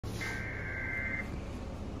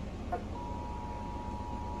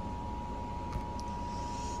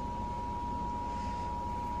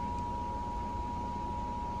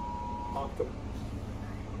Hospital.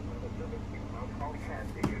 Has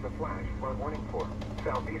issued a flash flood warning for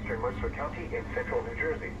southeastern Mercer County in central New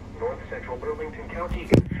Jersey, north central Burlington County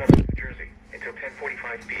in southern New Jersey until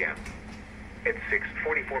 10:45 p.m. At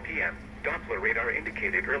 6:44 p.m., Doppler radar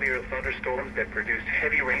indicated earlier thunderstorms that produced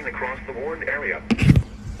heavy rain across the warned area.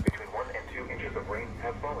 Between 1 and 2 inches of rain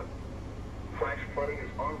have fallen. Flash flooding is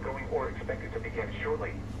ongoing or expected to begin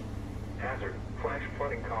shortly. Hazard: flash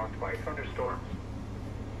flooding caused by thunderstorms.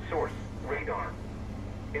 Source: radar.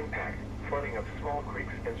 Impact: flooding of small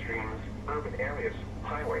creeks and streams, urban areas,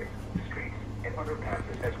 highways, streets, and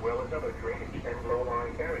underpasses, as well as other drainage and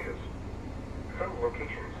low-lying areas. Some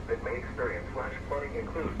locations that may experience flash flooding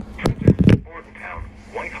include Trenton, Bordentown,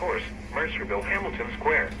 White Horse, Mercerville, Hamilton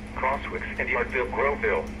Square, Crosswicks, and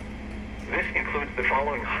Yardville-Groveville. This includes the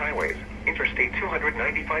following highways: Interstate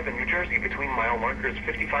 295 in New Jersey between mile markers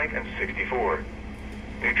 55 and 64.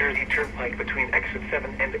 New Jersey Turnpike between exit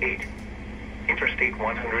 7 and 8. Interstate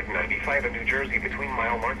 195 in New Jersey between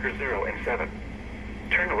mile markers 0 and 7.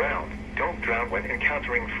 Turn around. Don't drown when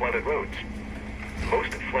encountering flooded roads.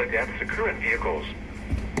 Most flood deaths occur in vehicles.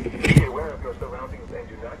 Be aware of your surroundings and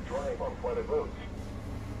do not drive on flooded roads.